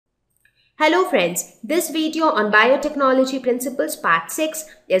Hello friends, this video on Biotechnology Principles Part 6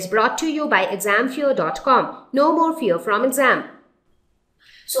 is brought to you by examfear.com. No more fear from exam.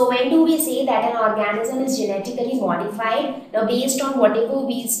 So when do we say that an organism is genetically modified? Now based on whatever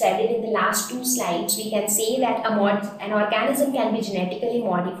we studied in the last two slides, we can say that an organism can be genetically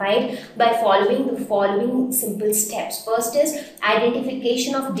modified by following the following simple steps. First is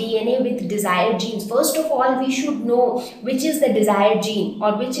identification of DNA with desired genes. First of all, we should know which is the desired gene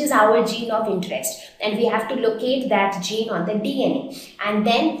or which is our gene of interest, and we have to locate that gene on the DNA, and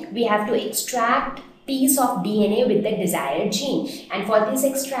then we have to extract piece of DNA with the desired gene. And for this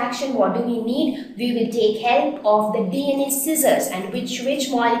extraction, what do we need? We will take help of the DNA scissors. And which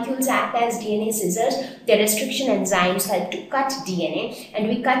molecules act as DNA scissors? The restriction enzymes help to cut DNA, and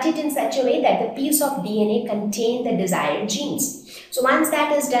we cut it in such a way that the piece of DNA contain the desired genes. So once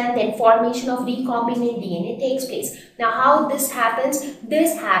that is done, then formation of recombinant DNA takes place. Now how this happens?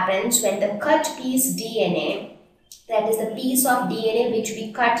 This happens when the cut piece DNA, that is the piece of DNA which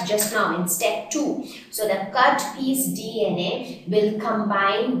we cut just now in step 2. So the cut piece DNA will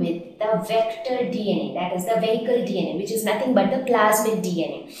combine with the vector DNA, that is the vehicle DNA, which is nothing but the plasmid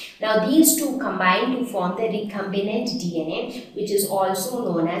DNA. Now these two combine to form the recombinant DNA, which is also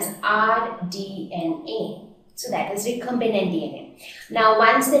known as rDNA. So that is recombinant DNA. Now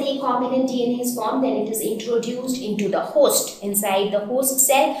once the recombinant DNA is formed, then it is introduced into the host, inside the host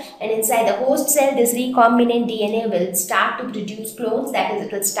cell, and inside the host cell this recombinant DNA will start to produce clones, that is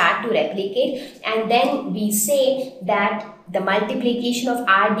it will start to replicate, and then we say that the multiplication of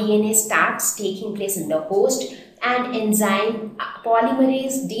rDNA starts taking place in the host, and enzyme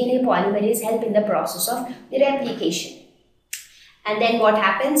polymerase, DNA polymerase help in the process of replication. And then what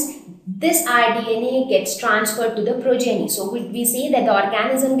happens? This rDNA gets transferred to the progeny. So we say that the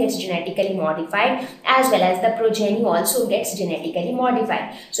organism gets genetically modified as well as the progeny also gets genetically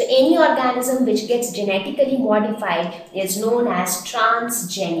modified. So any organism which gets genetically modified is known as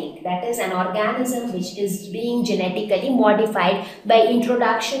transgenic. That is an organism which is being genetically modified by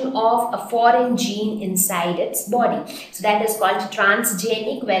introduction of a foreign gene inside its body. So that is called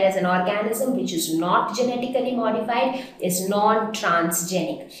transgenic, whereas an organism which is not genetically modified is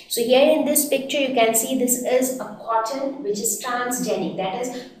non-transgenic. So here in this picture you can see this is a cotton which is transgenic, that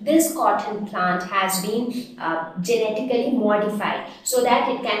is this cotton plant has been genetically modified so that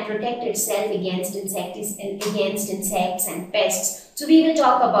it can protect itself against insects and pests. So we will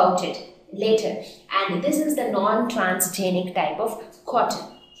talk about it later, and this is the non-transgenic type of cotton.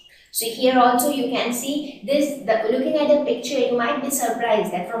 So here also you can see this, looking at the picture you might be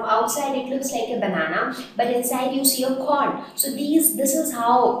surprised that from outside it looks like a banana, but inside you see a corn. So this is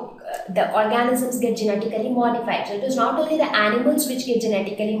how the organisms get genetically modified. So it is not only the animals which get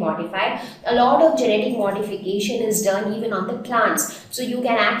genetically modified, a lot of genetic modification is done even on the plants. So you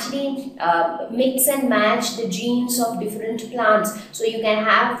can actually mix and match the genes of different plants. So you can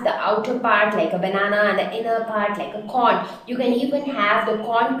have the outer part like a banana and the inner part like a corn. You can even have the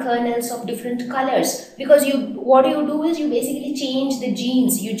corn kernels of different colors, because what you do is you basically change the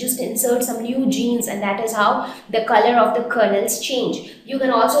genes. You just insert some new genes, and that is how the color of the kernels change. You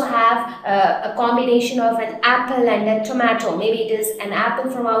can also have a combination of an apple and a tomato. Maybe it is an apple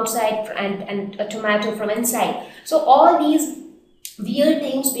from outside and a tomato from inside. So all these weird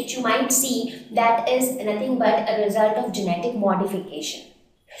things which you might see, that is nothing but a result of genetic modification.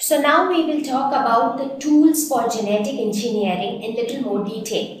 So now we will talk about the tools for genetic engineering in little more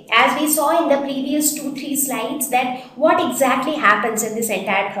detail. As we saw in the previous 2-3 slides, that what exactly happens in this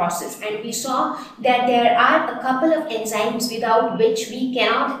entire process, and we saw that there are a couple of enzymes without which we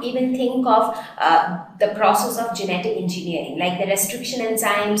cannot even think of the process of genetic engineering, like the restriction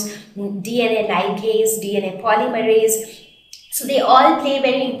enzymes, DNA ligase, DNA polymerase. So they all play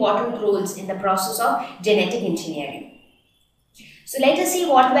very important roles in the process of genetic engineering. So let us see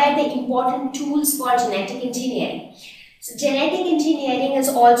what were the important tools for genetic engineering. So genetic engineering is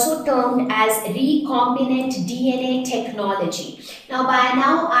also termed as recombinant DNA technology. Now by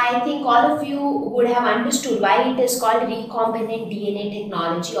now I think all of you would have understood why it is called recombinant DNA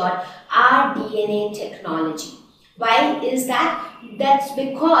technology or rDNA technology. Why is that? That's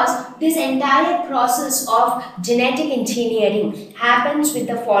because this entire process of genetic engineering happens with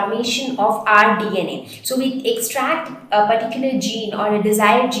the formation of rDNA. So we extract a particular gene or a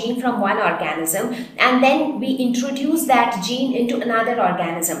desired gene from one organism, and then we introduce that gene into another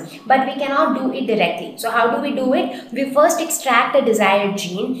organism, but we cannot do it directly. So how do we do it? We first extract a desired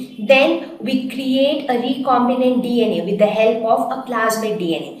gene, then we create a recombinant DNA with the help of a plasmid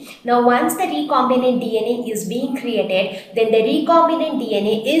DNA. Now once the recombinant DNA is being created, then the recombinant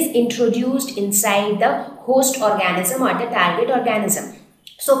DNA is introduced inside the host organism or the target organism.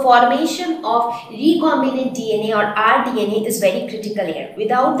 So formation of recombinant DNA or rDNA is very critical here.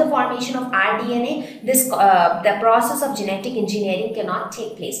 Without the formation of rDNA, the process of genetic engineering cannot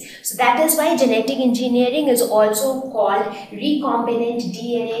take place. So that is why genetic engineering is also called recombinant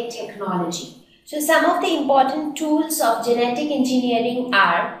DNA technology. So some of the important tools of genetic engineering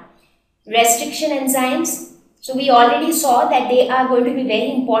are restriction enzymes. So we already saw that they are going to be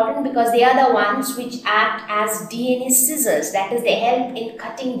very important because they are the ones which act as DNA scissors, that is, they help in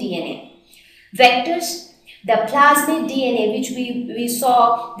cutting DNA. Vectors, the plasmid DNA, which we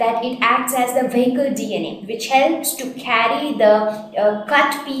saw that it acts as the vehicle DNA, which helps to carry the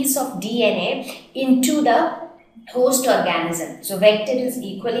cut piece of DNA into the host organism. So vector is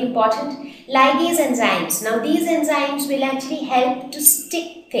equally important. Ligase enzymes. Now these enzymes will actually help to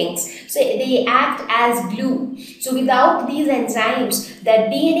stick things. So they act as glue. So without these enzymes, the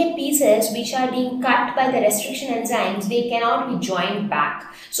DNA pieces which are being cut by the restriction enzymes, they cannot be joined back.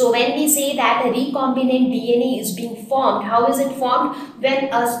 So when we say that a recombinant DNA is being formed, how is it formed? When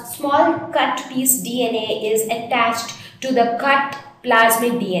a small cut piece DNA is attached to the cut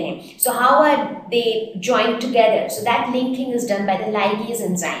plasmid DNA. So how are they joined together? So that linking is done by the ligase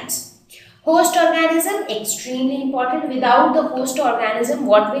enzymes. Host organism, extremely important. Without the host organism,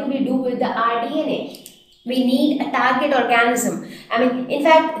 what will we do with the rDNA? We need a target organism. In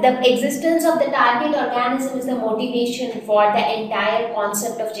fact, the existence of the target organism is the motivation for the entire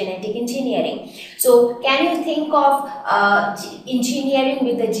concept of genetic engineering. So can you think of engineering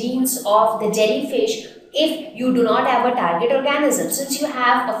with the genes of the jellyfish if you do not have a target organism? Since you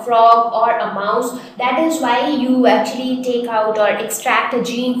have a frog or a mouse, that is why you actually take out or extract a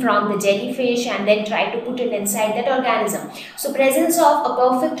gene from the jellyfish and then try to put it inside that organism. So presence of a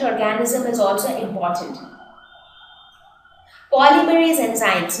perfect organism is also important. Polymerase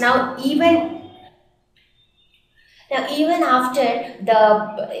enzymes. Now even after the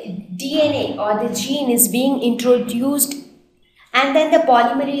DNA or the gene is being introduced, and then the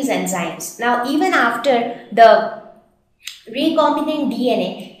polymerase enzymes. Now even after the recombinant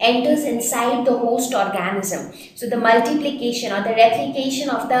DNA enters inside the host organism, so the multiplication or the replication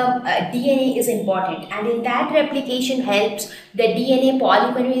of the DNA is important, and in that replication helps the DNA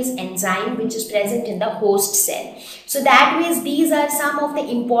polymerase enzyme which is present in the host cell. So that means these are some of the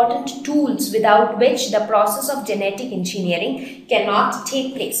important tools without which the process of genetic engineering cannot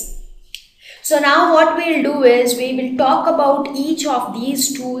take place. So now what we'll do is we will talk about each of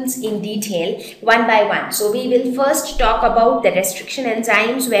these tools in detail one by one. So we will first talk about the restriction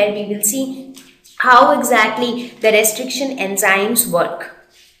enzymes, where we will see how exactly the restriction enzymes work.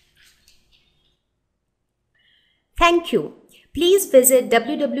 Thank you. Please visit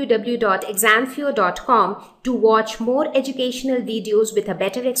www.examfear.com to watch more educational videos with a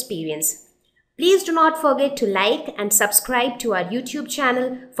better experience. Please do not forget to like and subscribe to our YouTube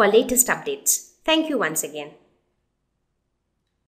channel for latest updates. Thank you once again.